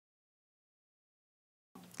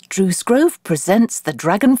Drucegrove presents the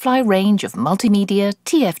DragonFly range of multimedia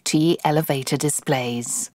TFT elevator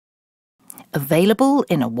displays. Available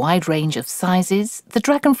in a wide range of sizes, the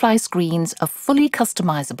DragonFly screens are fully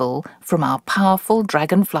customizable from our powerful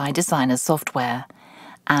DragonFly Designer software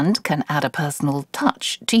and can add a personal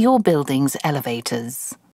touch to your building's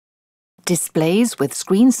elevators. Displays with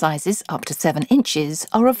screen sizes up to 7 inches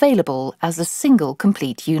are available as a single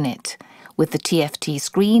complete unit, with the TFT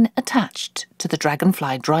screen attached to the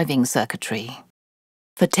DragonFly driving circuitry.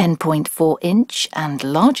 For 10.4-inch and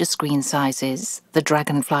larger screen sizes, the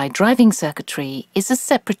DragonFly driving circuitry is a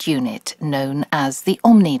separate unit known as the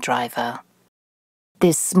Omni Driver.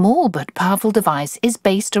 This small but powerful device is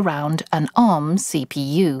based around an ARM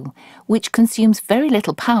CPU, which consumes very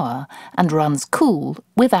little power and runs cool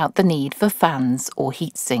without the need for fans or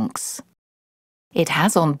heat sinks. It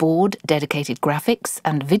has on board dedicated graphics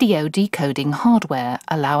and video decoding hardware,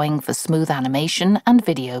 allowing for smooth animation and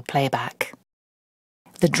video playback.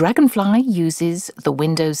 The DragonFly uses the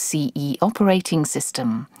Windows CE operating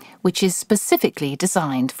system, which is specifically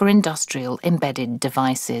designed for industrial embedded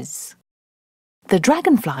devices. The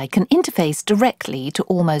DragonFly can interface directly to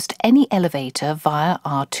almost any elevator via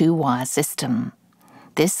our 2-wire system.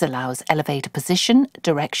 This allows elevator position,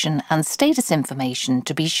 direction and status information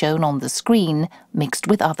to be shown on the screen, mixed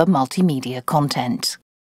with other multimedia content.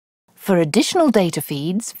 For additional data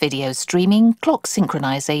feeds, video streaming, clock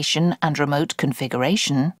synchronization and remote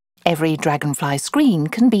configuration, every DragonFly screen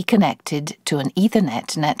can be connected to an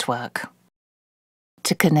Ethernet network.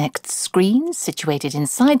 To connect screens situated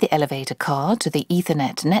inside the elevator car to the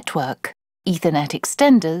Ethernet network, Ethernet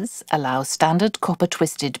extenders allow standard copper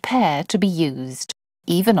twisted pair to be used,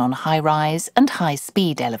 even on high-rise and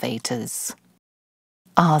high-speed elevators.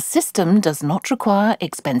 Our system does not require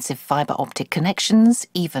expensive fibre optic connections,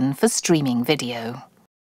 even for streaming video.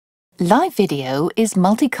 Live video is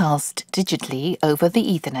multicast digitally over the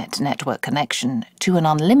Ethernet network connection to an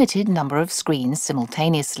unlimited number of screens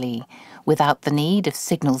simultaneously, without the need of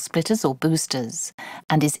signal splitters or boosters,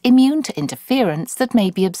 and is immune to interference that may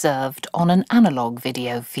be observed on an analog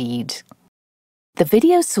video feed. The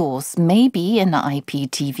video source may be an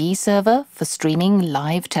IPTV server for streaming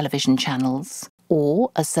live television channels,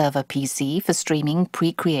 or a server PC for streaming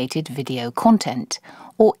pre-created video content,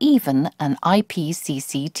 or even an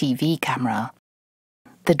IP-CCTV camera.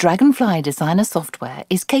 The DragonFly Designer software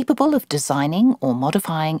is capable of designing or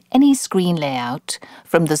modifying any screen layout,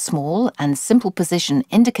 from the small and simple position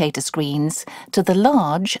indicator screens to the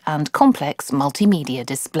large and complex multimedia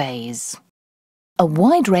displays. A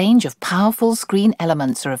wide range of powerful screen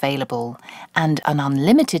elements are available, and an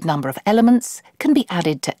unlimited number of elements can be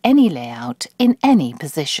added to any layout in any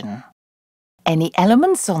position. Any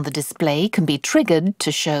elements on the display can be triggered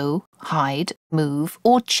to show, hide, move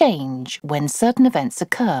or change when certain events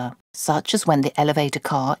occur, such as when the elevator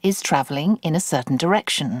car is travelling in a certain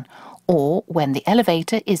direction, or when the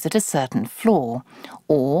elevator is at a certain floor,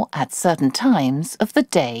 or at certain times of the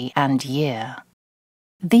day and year.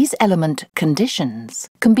 These element conditions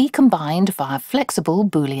can be combined via flexible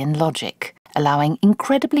Boolean logic, allowing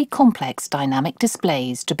incredibly complex dynamic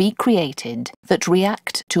displays to be created that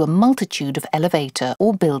react to a multitude of elevator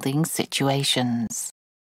or building situations.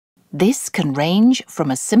 This can range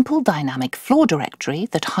from a simple dynamic floor directory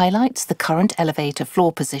that highlights the current elevator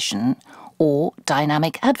floor position, or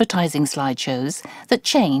dynamic advertising slideshows that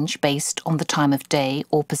change based on the time of day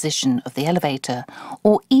or position of the elevator,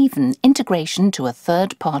 or even integration to a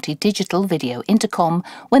third-party digital video intercom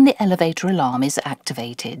when the elevator alarm is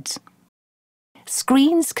activated.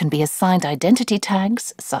 Screens can be assigned identity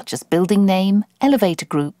tags such as building name, elevator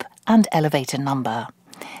group and elevator number.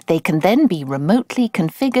 They can then be remotely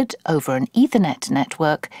configured over an Ethernet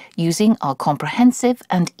network using our comprehensive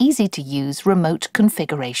and easy-to-use remote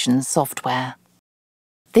configuration software.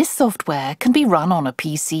 This software can be run on a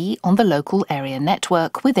PC on the local area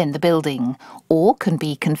network within the building, or can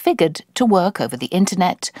be configured to work over the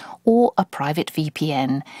internet or a private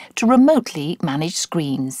VPN to remotely manage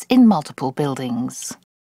screens in multiple buildings.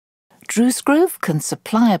 Drucegrove can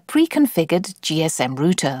supply a pre-configured GSM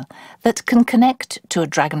router that can connect to a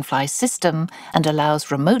DragonFly system and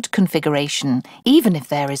allows remote configuration even if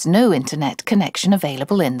there is no internet connection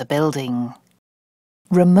available in the building.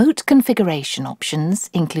 Remote configuration options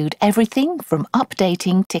include everything from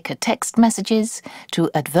updating ticker text messages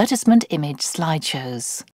to advertisement image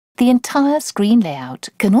slideshows. The entire screen layout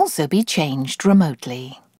can also be changed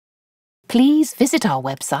remotely. Please visit our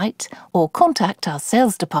website or contact our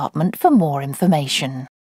sales department for more information.